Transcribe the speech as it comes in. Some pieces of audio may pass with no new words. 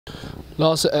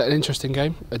Lars, an interesting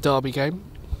game, a derby game.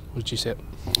 What did you see it?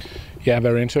 Yeah,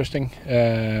 very interesting.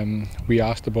 We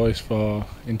asked the boys for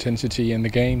intensity in the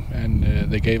game, and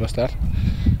they gave us that.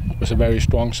 It was a very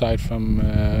strong side from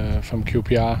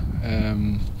QPR,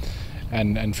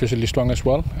 and physically strong as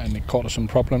well, and it caused us some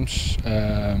problems.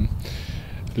 A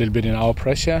little bit in our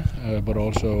pressure, but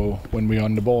also when we were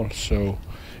on the ball. So,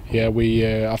 yeah,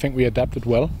 I think we adapted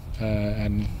well,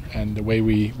 and the way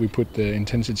we put the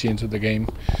intensity into the game,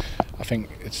 I think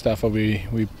it's therefore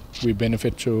we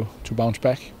benefit to bounce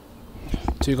back.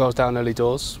 2 goals down early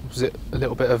doors. Was it a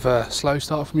little bit of a slow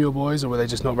start from your boys, or were they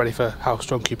just not ready for how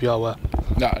strong QPR were?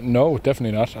 No,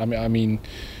 definitely not. I mean,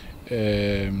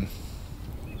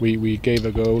 we gave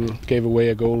away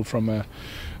a goal from a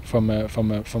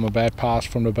bad pass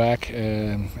from the back,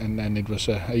 and then it was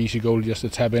an easy goal just to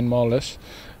tap in more or less,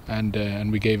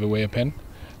 and we gave away a pen.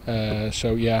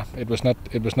 So yeah, it was not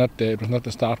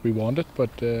the start we wanted, but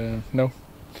no,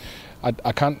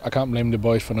 I can't blame the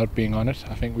boys for not being on it.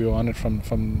 I think we were on it from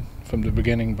the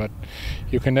beginning, but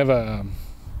you can never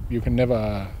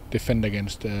defend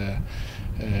against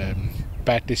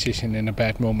bad decision in a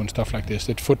bad moment, stuff like this.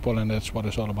 It's football, and that's what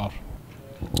it's all about.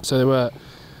 So there were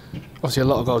obviously a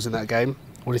lot of goals in that game.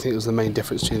 What do you think was the main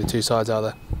difference between the two sides out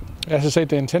there? As I said,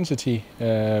 the intensity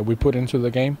we put into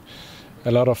the game. A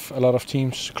lot of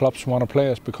teams, clubs want to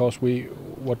play us because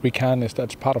what we can is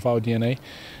that's part of our DNA.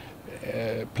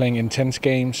 Playing intense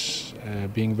games,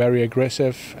 being very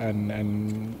aggressive,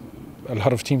 and a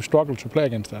lot of teams struggle to play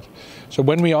against that. So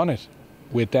when we're on it,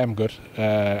 we're damn good,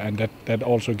 and that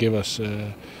also gives us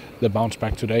the bounce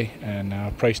back today. And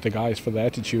praise the guys for the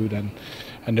attitude and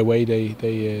the way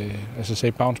they as I say,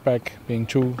 bounce back, being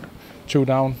two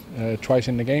down twice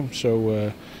in the game.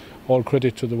 So all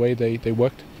credit to the way they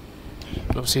worked.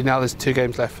 Obviously now there's 2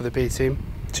 games left for the B team.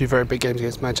 2 very big games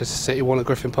against Manchester City, one at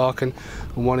Griffin Park and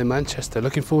one in Manchester.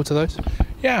 Looking forward to those?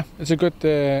 Yeah, it's a good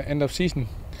end of season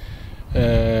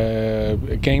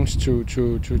games to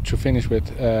finish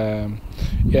with.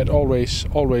 Yet always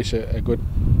a good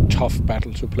tough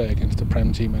battle to play against the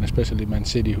Prem team, and especially Man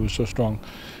City, who's so strong,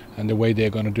 and the way they're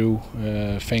going to do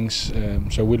things.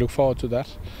 So we look forward to that.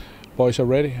 Boys are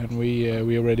ready, and we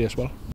are ready as well.